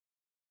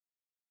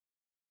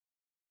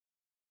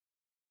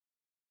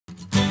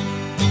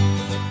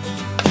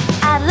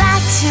I'd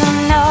like to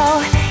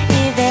know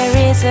if there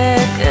is a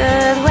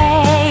good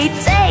way.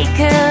 Take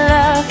a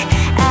look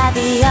at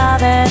the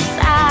other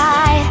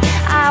side.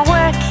 I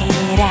work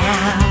it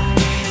out,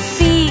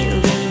 feel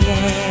the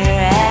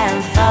air and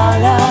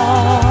follow.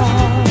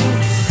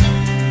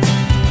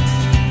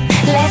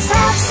 Let's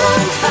have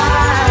some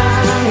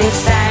fun,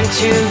 it's time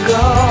to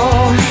go.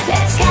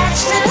 Let's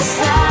catch the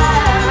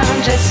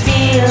sun, just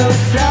feel the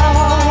flow.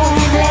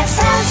 Let's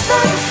have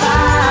some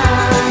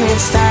fun,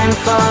 it's time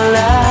for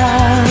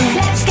love.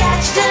 Let's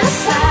catch the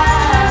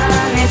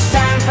sun, it's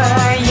time for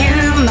you,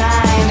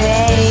 my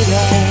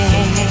baby.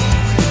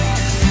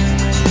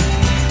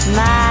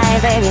 My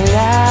baby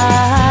love.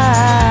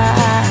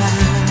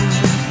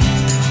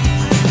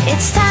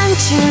 It's time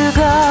to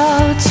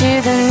go to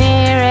the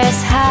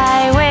nearest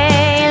highway.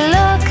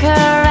 Look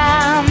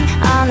around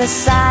on the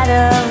side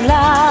of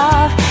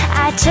love.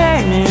 I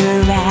turn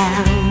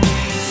around,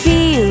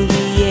 feel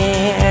the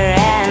air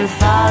and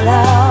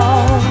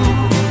follow.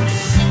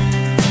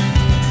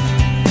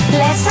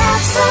 Let's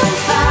have some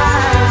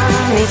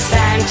fun, it's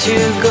time to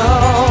go.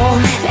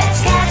 Let's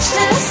catch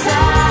the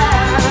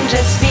sun,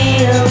 just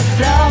feel the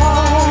flow.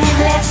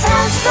 Let's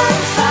have some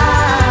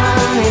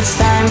fun, it's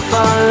time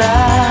for love.